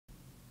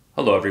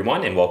Hello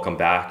everyone and welcome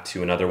back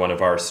to another one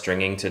of our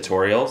stringing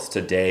tutorials.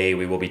 Today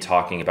we will be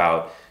talking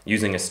about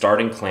using a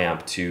starting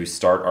clamp to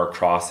start our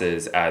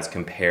crosses as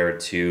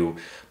compared to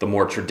the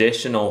more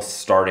traditional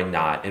starting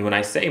knot. And when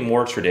I say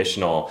more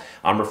traditional,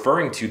 I'm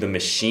referring to the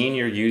machine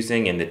you're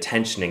using and the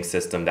tensioning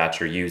system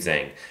that you're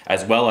using,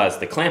 as well as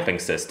the clamping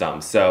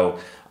system. So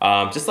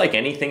just like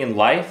anything in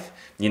life,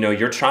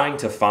 you're trying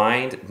to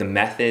find the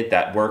method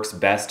that works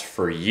best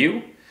for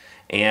you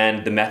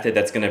and the method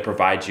that's going to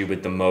provide you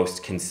with the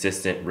most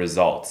consistent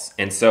results.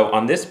 And so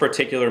on this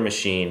particular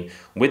machine,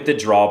 with the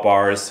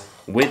drawbars,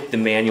 with the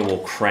manual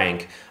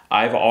crank,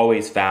 I've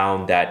always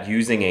found that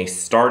using a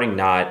starting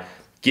knot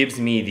gives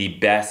me the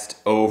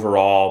best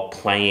overall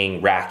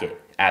playing racket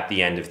at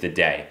the end of the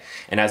day.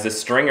 And as a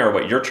stringer,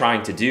 what you're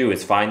trying to do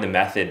is find the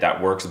method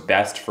that works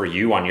best for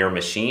you on your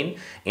machine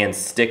and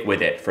stick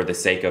with it for the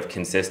sake of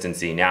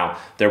consistency. Now,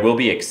 there will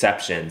be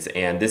exceptions,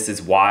 and this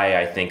is why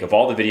I think of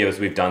all the videos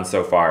we've done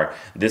so far,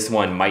 this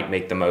one might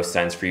make the most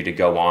sense for you to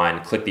go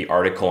on, click the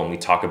article, and we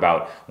talk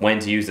about when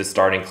to use the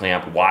starting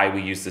clamp, why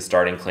we use the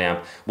starting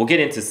clamp. We'll get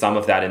into some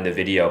of that in the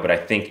video, but I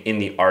think in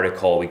the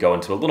article we go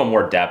into a little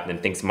more depth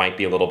and things might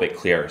be a little bit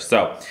clearer.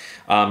 So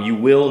you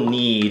will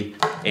need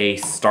a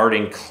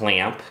starting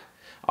clamp,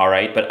 all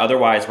right? But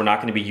otherwise, we're not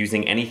going to be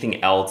using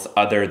anything else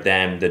other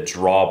than the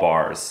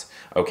drawbars,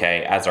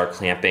 okay, as our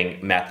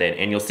clamping method.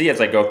 And you'll see as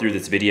I go through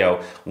this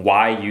video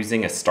why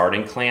using a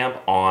starting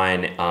clamp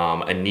on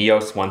a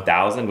NEOS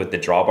 1000 with the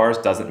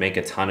drawbars doesn't make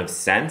a ton of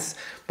sense,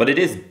 but it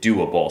is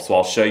doable, so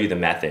I'll show you the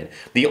method.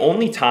 The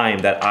only time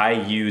that I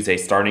use a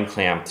starting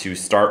clamp to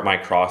start my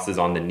crosses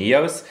on the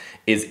NEOS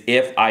is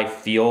if I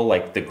feel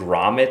like the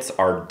grommets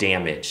are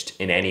damaged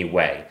in any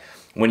way.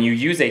 When you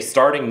use a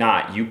starting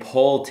knot, you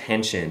pull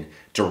tension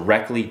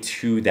directly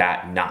to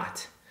that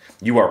knot.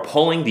 You are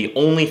pulling, the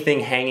only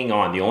thing hanging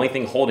on, the only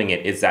thing holding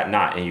it is that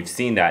knot, and you've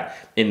seen that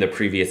in the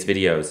previous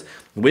videos.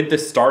 With the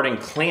starting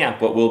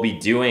clamp, what we'll be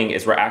doing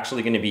is we're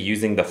actually going to be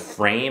using the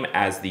frame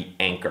as the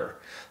anchor.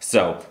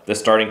 So the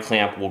starting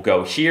clamp will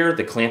go here,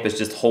 the clamp is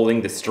just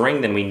holding the string,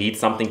 then we need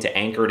something to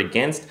anchor it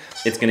against.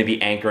 It's going to be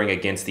anchoring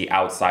against the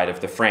outside of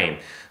the frame.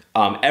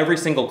 Every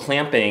single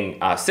clamping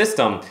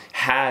system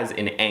has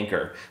an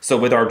anchor. So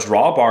with our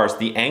drawbars,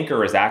 the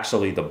anchor is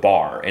actually the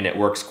bar, and it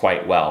works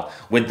quite well.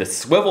 With the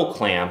swivel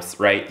clamps,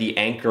 right, the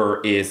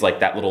anchor is like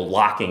that little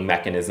locking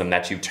mechanism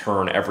that you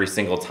turn every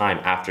single time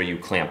after you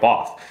clamp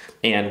off.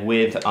 And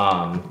with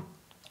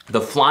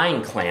the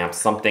flying clamps,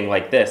 something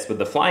like this, with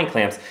the flying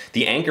clamps,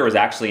 the anchor is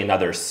actually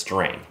another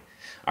string.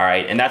 All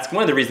right, and that's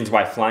one of the reasons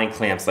why flying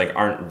clamps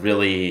aren't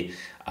really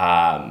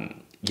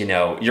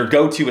your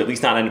go-to, at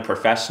least not in a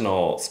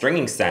professional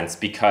stringing sense,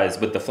 because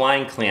with the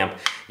flying clamp,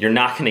 you're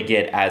not going to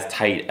get as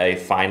tight a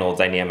final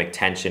dynamic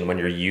tension when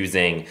you're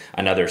using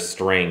another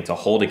string to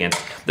hold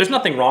against. There's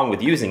nothing wrong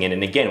with using it,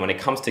 and again, when it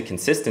comes to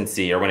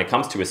consistency or when it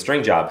comes to a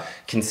string job,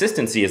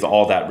 consistency is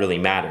all that really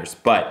matters.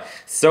 But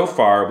so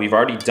far, we've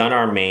already done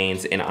our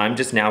mains, and I'm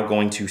just now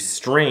going to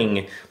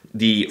string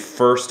the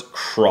first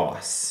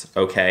cross,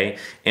 okay?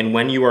 And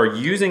when you are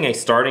using a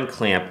starting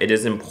clamp, it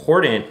is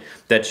important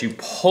that you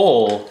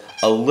pull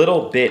a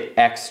little bit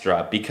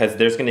extra because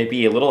there's going to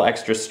be a little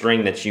extra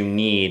string that you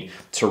need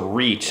to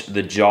reach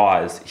the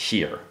jaws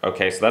here,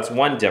 okay? So that's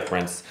one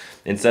difference.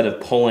 Instead of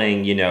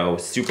pulling,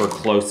 super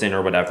close in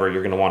or whatever,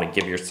 you're going to want to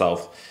give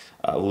yourself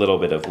a little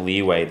bit of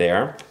leeway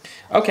there.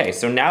 Okay,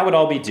 so now what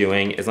I'll be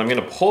doing is I'm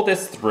going to pull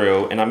this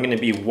through and I'm going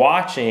to be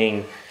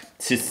watching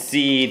to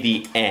see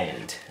the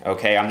end,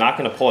 okay? I'm not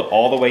going to pull it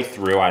all the way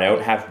through. I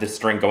don't have the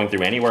string going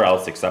through anywhere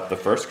else except the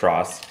first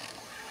cross.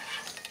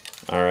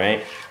 All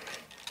right.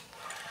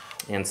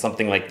 And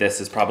something like this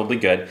is probably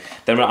good.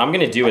 Then what I'm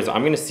going to do is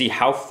I'm going to see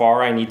how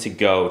far I need to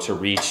go to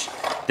reach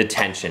the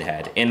tension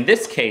head. In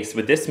this case,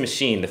 with this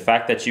machine, the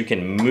fact that you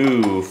can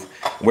move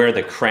where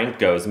the crank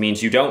goes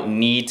means you don't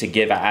need to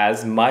give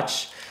as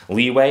much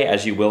leeway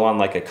as you will on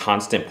like a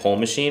constant pull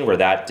machine where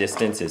that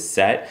distance is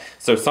set.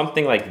 So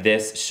something like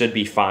this should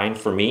be fine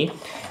for me.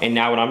 And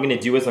now what I'm going to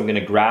do is I'm going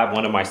to grab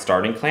one of my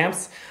starting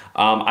clamps.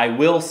 I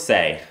will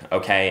say,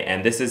 okay,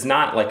 and this is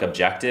not like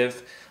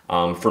objective.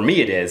 For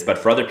me it is, but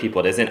for other people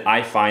it isn't.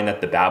 I find that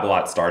the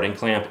Babolat starting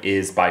clamp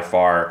is by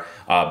far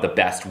the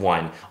best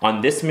one.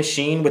 On this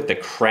machine with the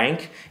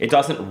crank, it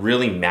doesn't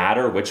really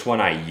matter which one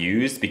I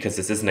use because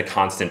this isn't a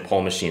constant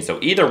pull machine. So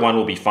either one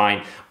will be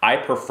fine. I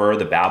prefer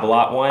the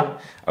Babolat one,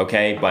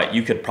 okay, but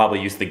you could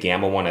probably use the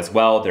Gamma one as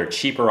well. There are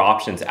cheaper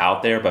options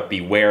out there, but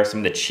beware,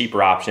 some of the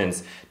cheaper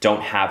options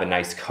don't have a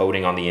nice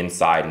coating on the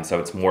inside, and so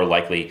it's more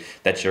likely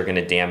that you're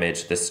gonna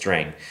damage the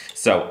string.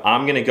 So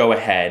I'm gonna go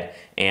ahead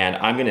and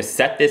I'm gonna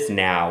set this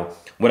now.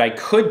 What I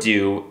could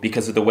do,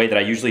 because of the way that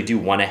I usually do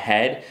one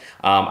ahead,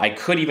 I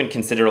could even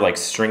consider like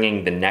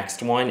stringing the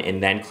next one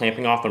and then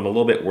clamping off, but I'm a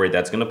little bit worried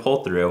that's gonna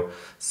pull through.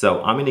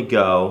 So I'm gonna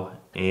go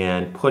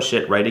and push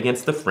it right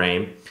against the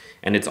frame,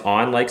 and it's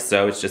on like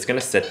so, it's just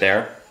gonna sit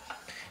there.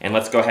 And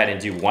let's go ahead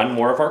and do one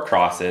more of our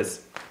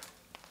crosses.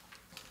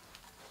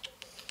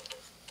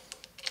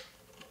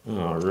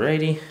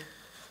 Alrighty.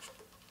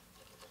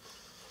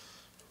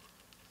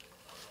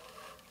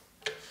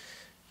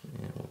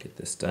 And we'll get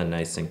this done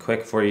nice and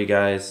quick for you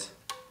guys.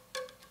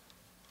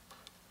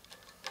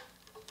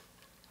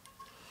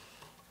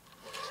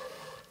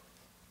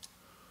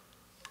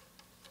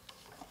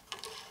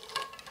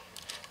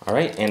 All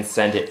right, and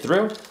send it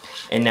through.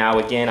 And now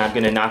again, I'm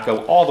gonna not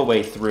go all the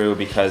way through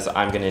because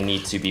I'm gonna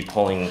need to be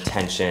pulling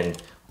tension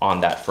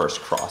on that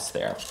first cross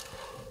there.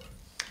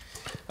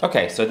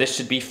 Okay, so this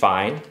should be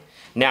fine.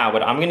 Now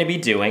what I'm gonna be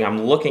doing,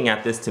 I'm looking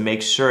at this to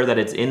make sure that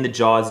it's in the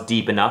jaws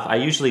deep enough. I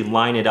usually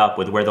line it up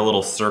with where the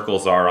little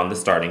circles are on the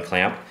starting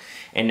clamp.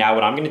 And now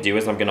what I'm gonna do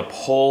is I'm gonna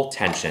pull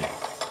tension,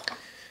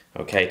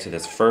 okay, to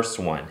this first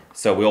one.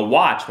 So we'll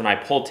watch when I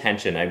pull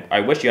tension. I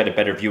wish you had a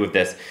better view of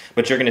this,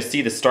 but you're gonna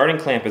see the starting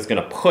clamp is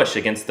gonna push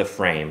against the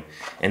frame,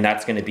 and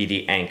that's gonna be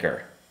the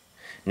anchor.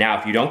 Now,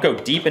 if you don't go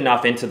deep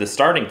enough into the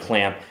starting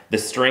clamp, the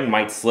string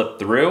might slip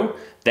through,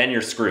 then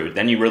you're screwed.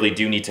 Then you really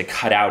do need to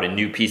cut out a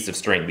new piece of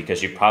string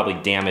because you've probably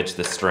damaged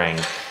the string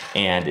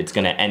and it's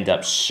gonna end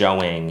up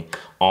showing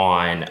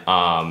on,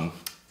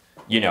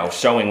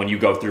 showing when you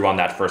go through on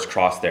that first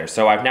cross there.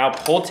 So I've now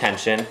pulled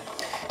tension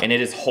and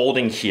it is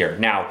holding here.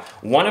 Now,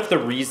 one of the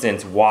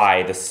reasons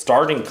why the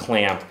starting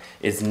clamp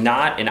is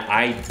not an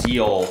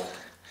ideal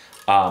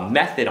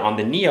method on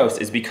the NEOS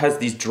is because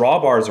these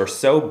drawbars are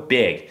so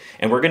big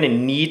and we're gonna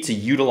need to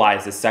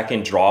utilize the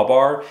second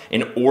drawbar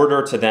in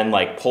order to then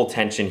like pull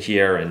tension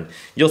here, and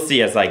you'll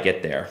see as I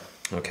get there.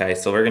 Okay,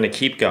 so we're gonna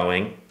keep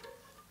going.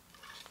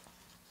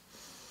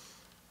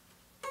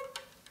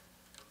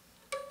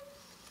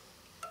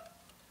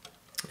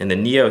 And the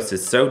NEOS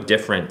is so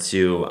different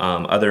to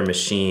other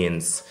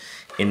machines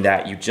in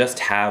that you just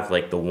have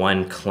like the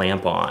one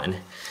clamp on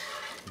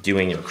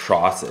doing your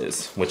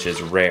crosses, which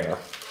is rare.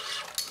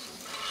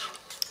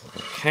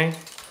 Okay,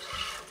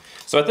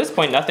 so at this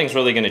point, nothing's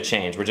really gonna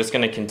change. We're just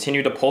gonna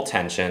continue to pull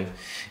tension.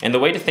 And the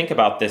way to think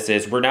about this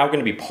is we're now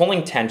gonna be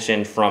pulling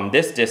tension from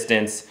this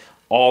distance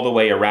all the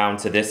way around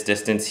to this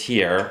distance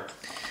here.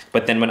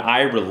 But then when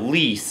I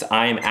release,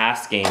 I'm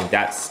asking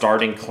that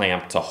starting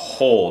clamp to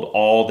hold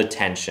all the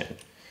tension.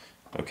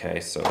 Okay,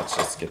 so let's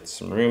just get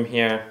some room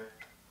here.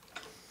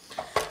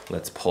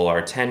 Let's pull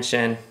our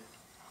tension.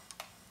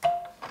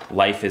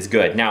 Life is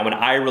good. Now, when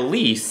I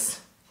release,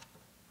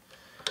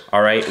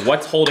 all right,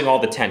 what's holding all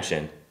the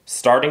tension?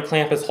 Starting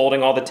clamp is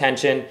holding all the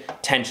tension,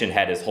 tension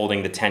head is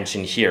holding the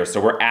tension here. So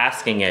we're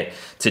asking it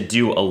to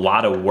do a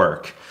lot of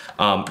work.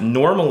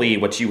 Normally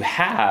what you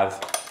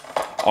have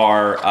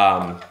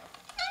are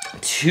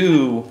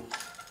two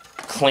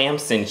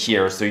clamps in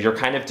here, so you're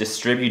kind of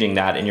distributing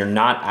that and you're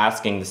not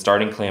asking the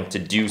starting clamp to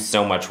do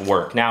so much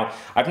work. Now,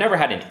 I've never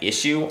had an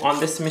issue on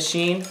this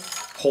machine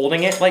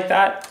holding it like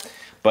that,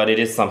 but it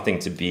is something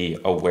to be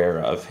aware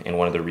of and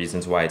one of the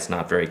reasons why it's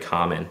not very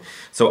common.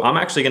 So I'm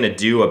actually gonna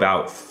do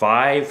about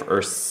 5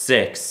 or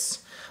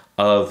 6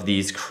 of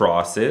these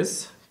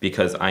crosses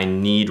because I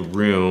need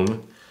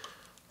room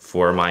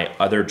for my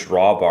other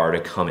drawbar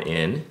to come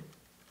in.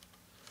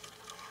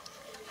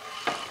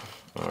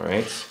 All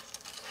right.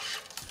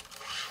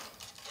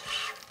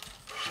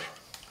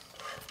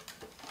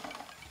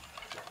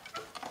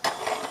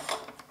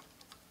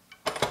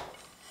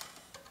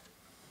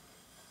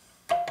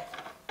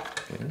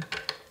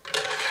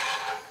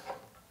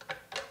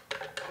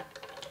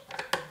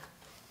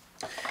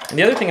 And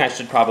the other thing I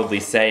should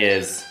probably say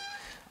is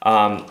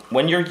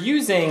when you're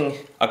using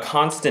a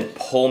constant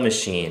pull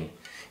machine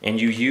and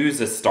you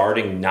use a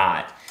starting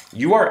knot,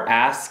 you are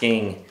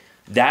asking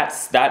that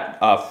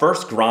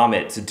first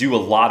grommet to do a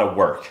lot of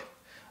work.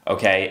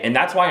 Okay, and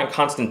that's why on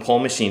constant pull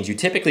machines, you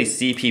typically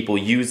see people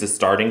use a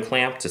starting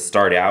clamp to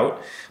start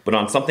out, but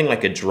on something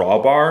like a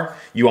drawbar,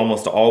 you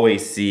almost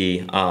always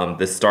see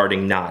the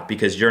starting knot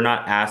because you're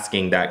not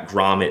asking that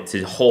grommet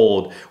to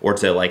hold or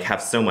to like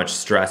have so much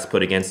stress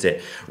put against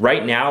it.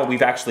 Right now,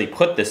 we've actually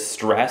put the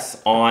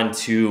stress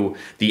onto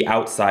the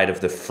outside of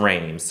the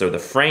frame. So the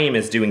frame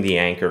is doing the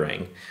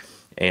anchoring.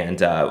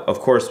 And of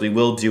course, we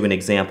will do an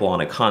example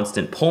on a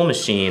constant pull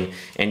machine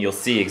and you'll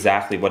see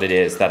exactly what it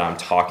is that I'm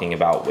talking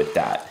about with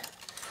that.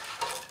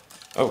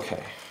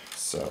 Okay,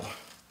 so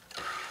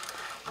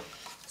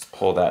let's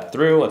pull that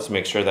through. Let's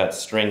make sure that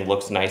string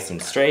looks nice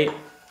and straight.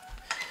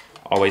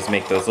 Always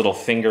make those little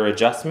finger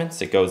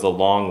adjustments. It goes a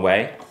long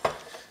way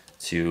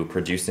to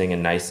producing a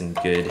nice and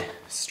good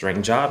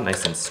string job,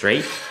 nice and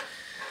straight.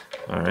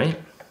 All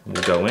right,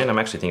 we'll go in. I'm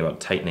actually thinking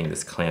about tightening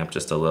this clamp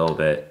just a little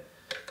bit.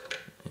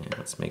 And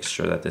let's make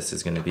sure that this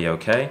is going to be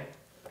okay.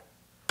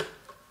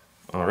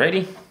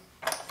 Alrighty.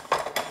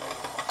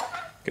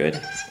 Good.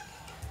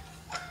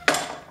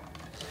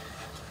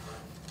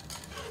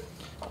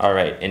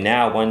 Alright, and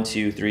now 1,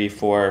 2, 3,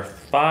 4,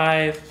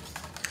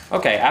 5.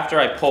 Okay, after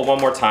I pull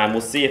one more time,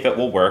 we'll see if it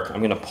will work. I'm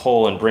going to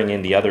pull and bring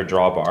in the other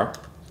drawbar.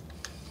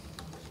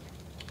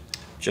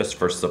 Just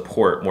for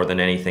support more than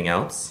anything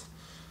else.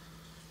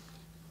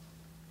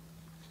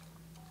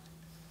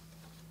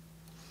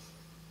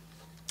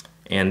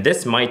 And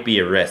this might be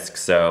a risk,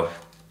 so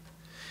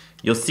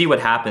you'll see what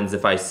happens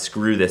if I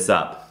screw this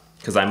up,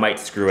 because I might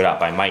screw it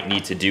up. I might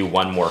need to do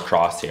one more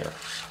cross here.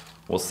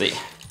 We'll see.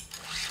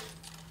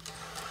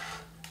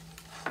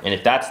 And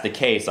if that's the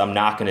case, I'm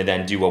not gonna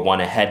then do a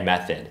one ahead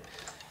method,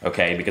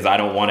 okay? Because I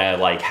don't wanna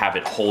like have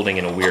it holding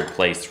in a weird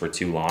place for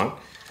too long.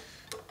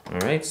 All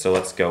right, so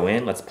let's go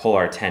in, let's pull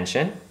our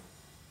tension.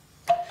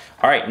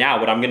 All right, now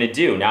what I'm gonna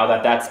do, now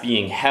that that's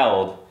being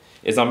held,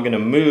 is I'm gonna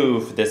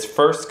move this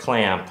first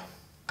clamp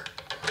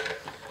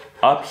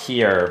up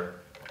here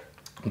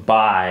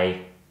by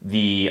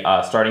the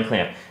starting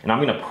clamp. And I'm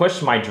gonna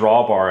push my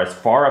drawbar as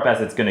far up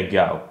as it's gonna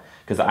go,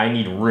 because I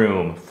need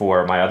room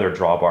for my other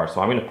drawbar.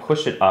 So I'm gonna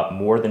push it up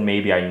more than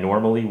maybe I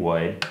normally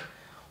would,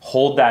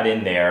 hold that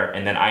in there,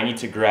 and then I need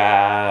to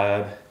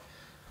grab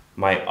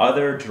my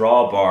other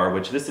drawbar,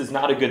 which this is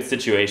not a good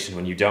situation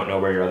when you don't know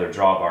where your other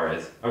drawbar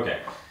is. Okay,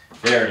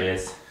 there it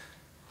is.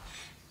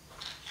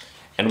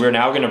 And we're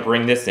now gonna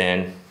bring this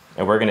in,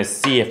 and we're gonna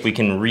see if we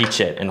can reach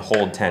it and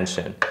hold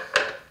tension.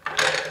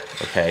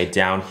 Okay,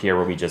 down here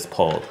where we just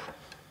pulled.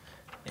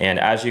 And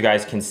as you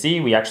guys can see,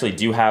 we actually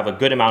do have a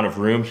good amount of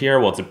room here.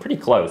 Well, it's pretty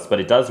close, but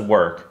it does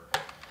work.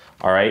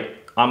 All right,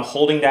 I'm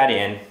holding that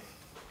in.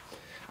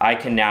 I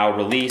can now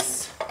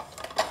release.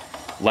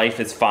 Life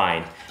is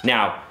fine.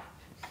 Now,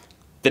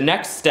 the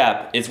next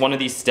step is one of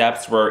these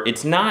steps where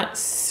it's not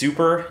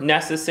super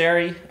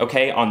necessary,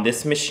 okay, on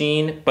this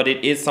machine, but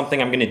it is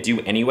something I'm gonna do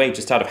anyway,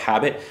 just out of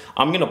habit.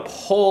 I'm gonna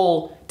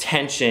pull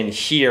tension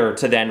here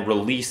to then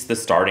release the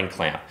starting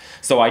clamp.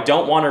 So I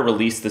don't wanna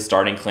release the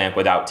starting clamp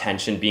without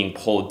tension being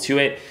pulled to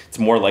it. It's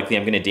more likely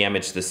I'm gonna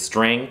damage the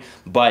string,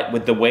 but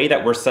with the way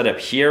that we're set up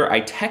here, I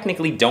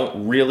technically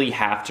don't really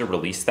have to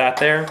release that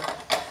there,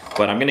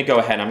 but I'm gonna go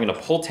ahead, I'm gonna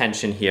pull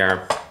tension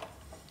here,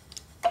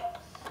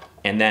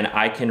 and then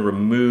I can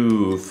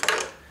remove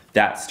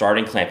that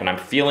starting clamp, and I'm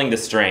feeling the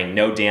string,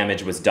 no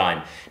damage was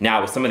done.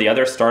 Now with some of the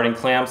other starting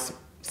clamps,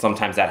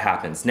 sometimes that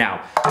happens.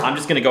 Now, I'm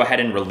just gonna go ahead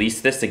and release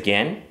this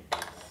again.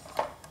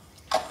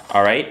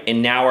 All right,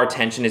 and now our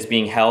tension is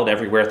being held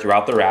everywhere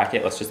throughout the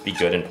racket. Let's just be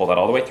good and pull that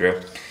all the way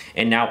through.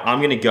 And now I'm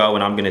gonna go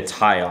and I'm gonna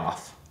tie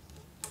off,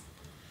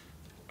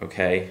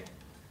 okay?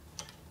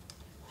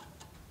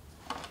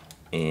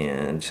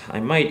 And I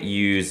might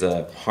use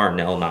a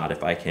Parnell knot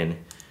if I can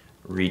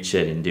reach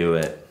it and do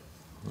it.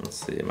 Let's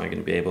see, am I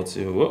gonna be able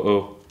to?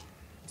 Whoa.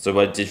 So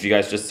what, if you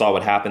guys just saw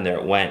what happened there,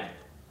 it went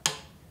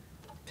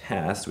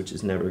past, which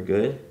is never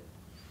good.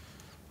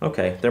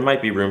 Okay, there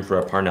might be room for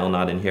a Parnell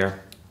knot in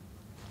here.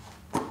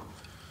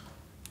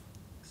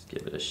 Let's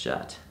give it a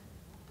shot.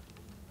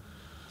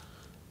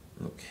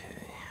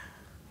 Okay.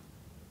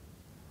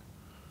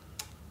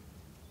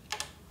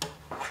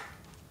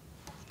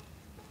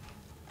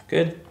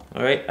 Good,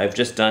 all right, I've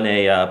just done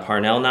a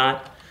Parnell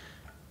knot.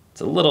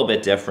 It's a little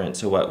bit different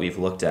to what we've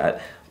looked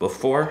at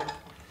before.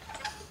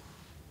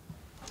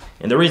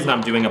 And the reason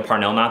I'm doing a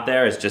Parnell knot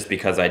there is just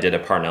because I did a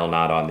Parnell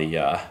knot on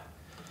the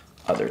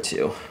other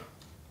two.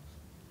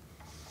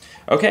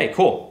 Okay,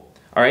 cool.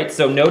 All right,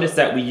 so notice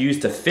that we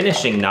used a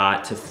finishing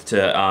knot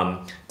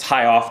to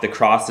tie off the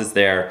crosses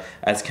there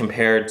as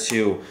compared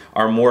to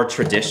our more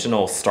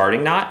traditional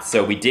starting knot.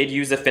 So we did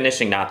use a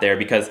finishing knot there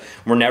because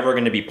we're never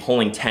gonna be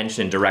pulling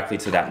tension directly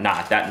to that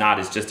knot. That knot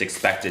is just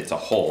expected to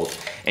hold.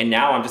 And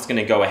now I'm just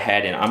gonna go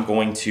ahead and I'm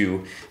going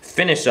to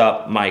finish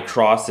up my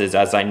crosses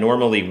as I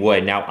normally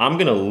would. Now I'm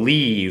gonna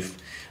leave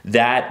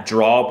that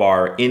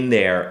drawbar in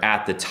there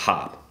at the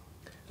top.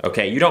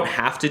 Okay, you don't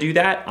have to do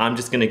that. I'm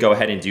just gonna go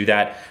ahead and do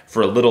that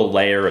for a little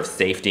layer of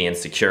safety and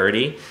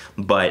security,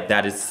 but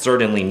that is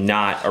certainly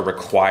not a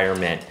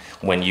requirement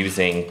when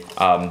using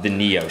the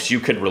NEOS.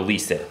 You could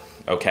release it,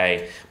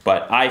 okay?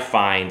 But I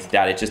find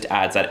that it just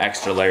adds that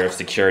extra layer of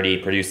security,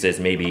 produces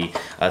maybe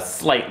a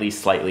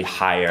slightly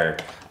higher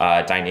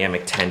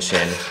dynamic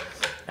tension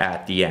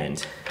at the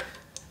end.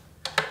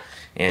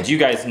 And you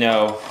guys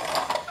know,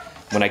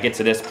 when I get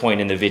to this point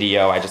in the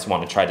video, I just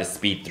want to try to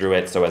speed through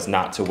it so as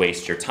not to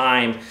waste your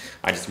time.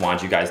 I just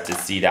want you guys to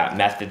see that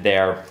method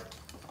there.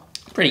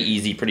 Pretty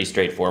easy, pretty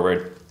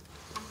straightforward.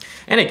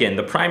 And again,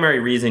 the primary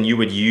reason you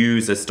would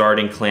use a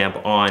starting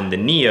clamp on the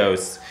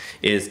NEOS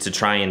is to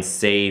try and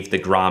save the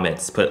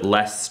grommets, put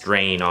less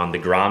strain on the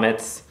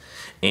grommets,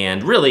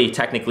 and really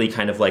technically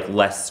kind of like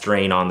less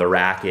strain on the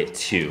racket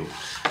too,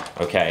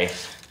 okay?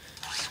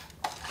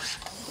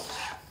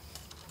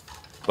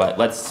 But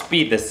let's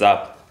speed this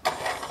up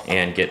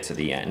and get to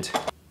the end.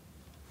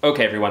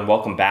 Okay everyone,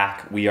 welcome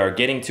back. We are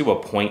getting to a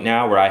point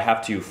now where I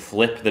have to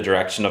flip the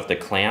direction of the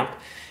clamp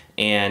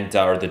and,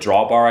 or the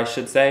drawbar I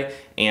should say.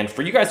 And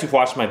for you guys who've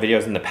watched my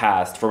videos in the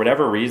past, for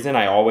whatever reason,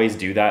 I always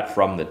do that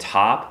from the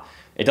top.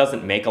 It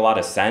doesn't make a lot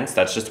of sense.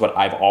 That's just what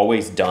I've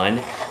always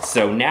done.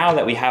 So now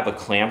that we have a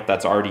clamp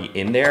that's already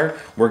in there,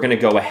 we're gonna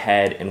go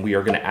ahead and we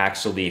are gonna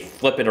actually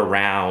flip it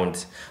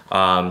around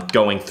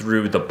going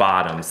through the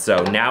bottom.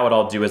 So now what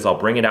I'll do is I'll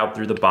bring it out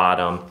through the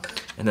bottom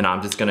and then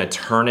I'm just gonna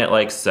turn it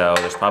like so.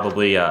 There's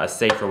probably a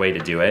safer way to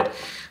do it,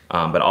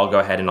 but I'll go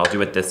ahead and I'll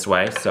do it this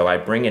way. So I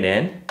bring it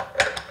in,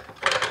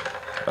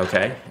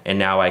 okay, and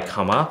now I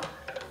come up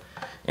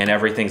and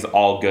everything's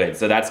all good.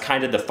 So that's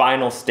kind of the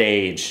final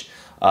stage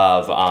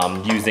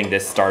of using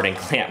this starting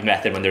clamp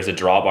method when there's a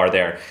drawbar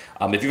there.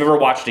 If you've ever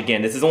watched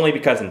again, this is only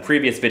because in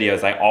previous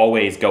videos I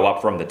always go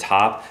up from the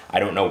top. I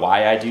don't know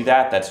why I do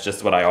that, that's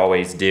just what I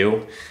always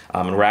do.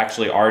 And we're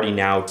actually already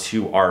now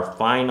to our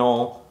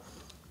final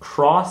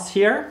cross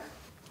here.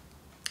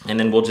 And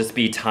then we'll just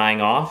be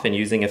tying off and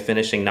using a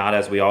finishing knot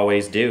as we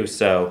always do.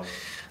 So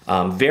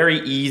very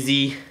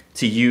easy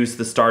to use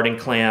the starting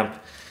clamp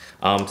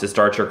to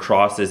start your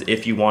crosses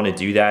if you want to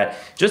do that.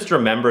 Just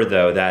remember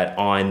though that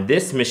on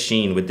this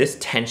machine with this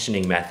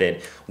tensioning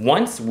method,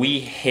 once we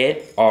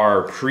hit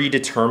our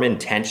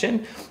predetermined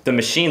tension, the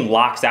machine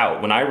locks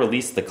out. When I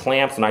release the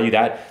clamps, when I do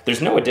that,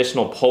 there's no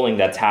additional pulling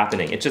that's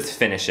happening. It just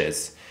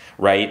finishes,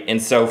 right? And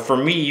so for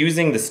me,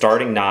 using the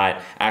starting knot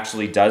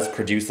actually does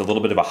produce a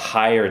little bit of a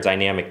higher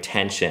dynamic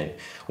tension.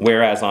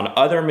 Whereas on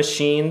other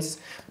machines,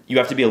 you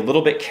have to be a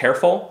little bit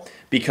careful,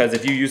 because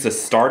if you use a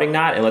starting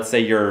knot and let's say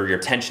you're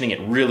tensioning it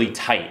really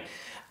tight,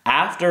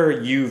 after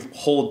you've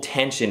pulled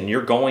tension,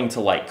 you're going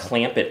to like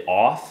clamp it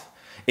off,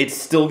 it's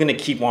still gonna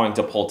keep wanting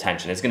to pull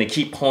tension. It's gonna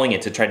keep pulling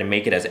it to try to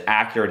make it as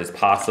accurate as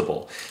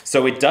possible.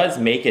 So it does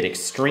make it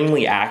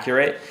extremely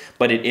accurate,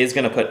 but it is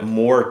gonna put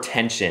more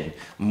tension,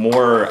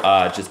 more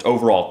just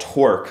overall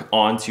torque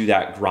onto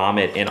that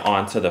grommet and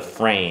onto the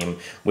frame,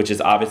 which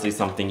is obviously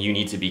something you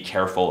need to be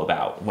careful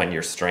about when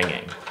you're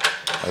stringing.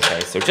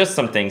 Okay, so just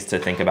some things to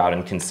think about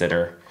and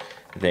consider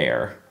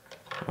there.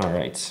 All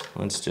right,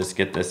 let's just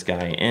get this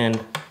guy in,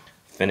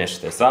 finish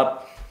this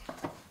up.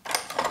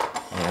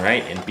 All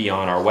right, and be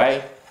on our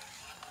way.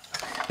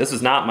 This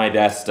is not my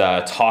best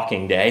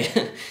talking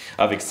day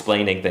of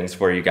explaining things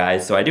for you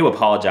guys, so I do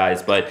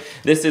apologize, but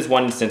this is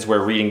one instance where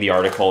reading the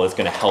article is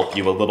gonna help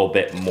you a little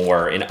bit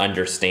more in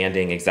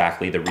understanding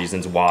exactly the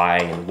reasons why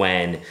and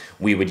when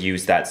we would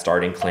use that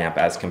starting clamp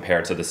as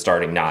compared to the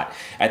starting knot.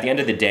 At the end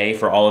of the day,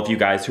 for all of you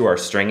guys who are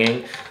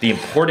stringing, the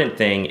important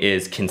thing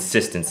is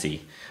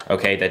consistency.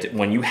 Okay, that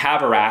when you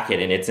have a racket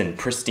and it's in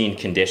pristine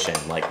condition,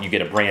 like you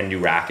get a brand new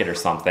racket or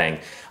something,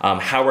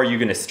 how are you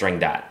gonna string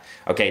that?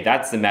 Okay,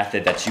 that's the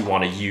method that you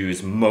wanna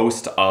use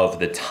most of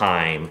the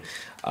time.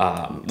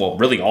 Well,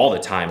 really all the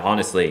time,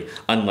 honestly,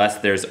 unless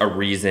there's a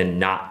reason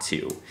not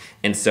to.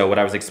 And so what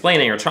I was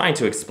explaining or trying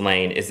to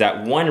explain is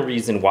that one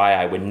reason why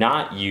I would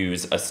not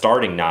use a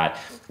starting knot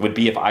would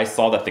be if I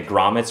saw that the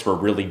grommets were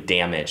really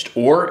damaged,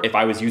 or if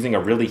I was using a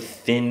really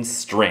thin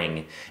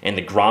string and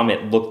the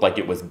grommet looked like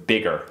it was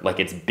bigger, like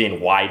it's been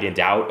widened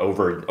out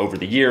over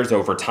the years,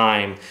 over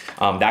time.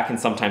 That can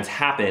sometimes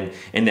happen.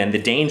 And then the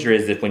danger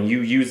is if when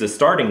you use a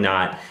starting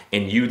knot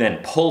and you then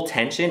pull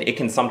tension, it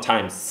can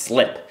sometimes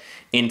slip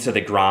into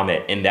the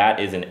grommet, and that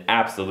is an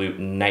absolute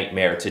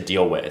nightmare to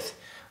deal with.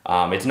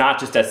 It's not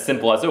just as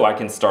simple as, oh, I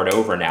can start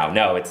over now.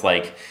 No, it's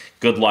like,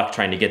 good luck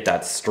trying to get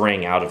that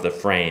string out of the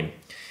frame.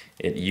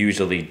 It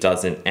usually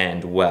doesn't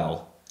end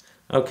well.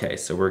 Okay,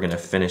 so we're gonna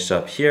finish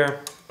up here.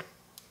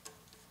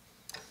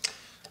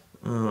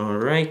 All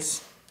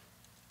right.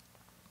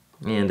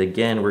 And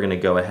again, we're gonna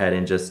go ahead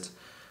and just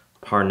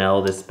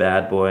parnell this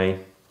bad boy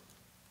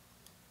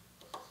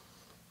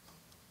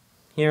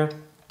here.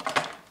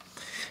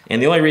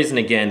 And the only reason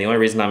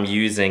I'm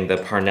using the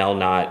parnell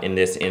knot in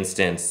this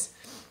instance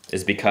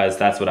is because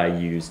that's what I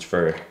used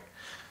for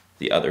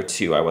the other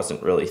two. I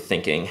wasn't really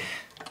thinking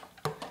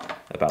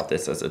about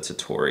this as a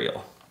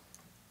tutorial.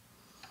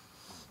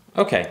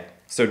 Okay,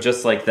 so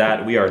just like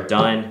that, we are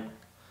done.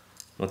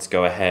 Let's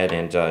go ahead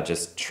and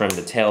just trim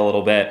the tail a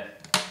little bit.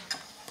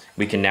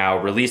 We can now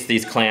release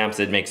these clamps.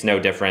 It makes no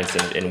difference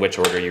in which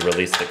order you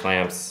release the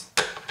clamps.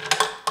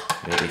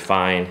 It'll be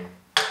fine.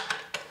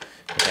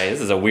 Okay,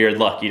 this is a weird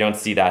look. You don't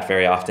see that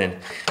very often.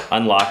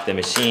 Unlock the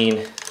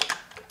machine,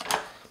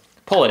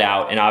 pull it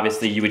out, and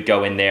obviously you would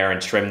go in there and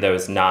trim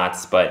those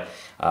knots, but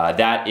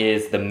that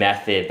is the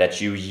method that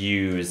you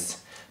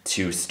use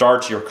to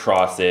start your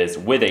crosses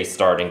with a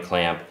starting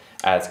clamp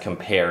as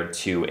compared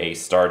to a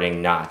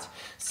starting knot.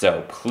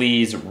 So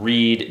please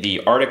read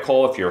the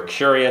article if you're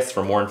curious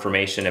for more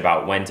information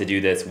about when to do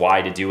this,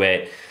 why to do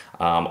it,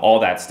 all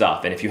that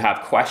stuff. And if you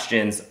have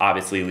questions,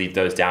 obviously leave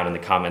those down in the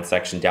comment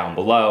section down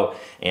below,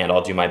 and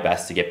I'll do my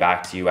best to get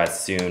back to you as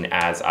soon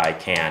as I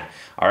can.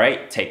 All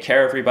right, take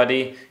care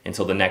everybody.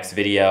 Until the next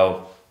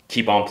video,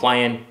 keep on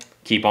playing,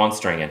 keep on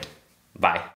stringing. Bye.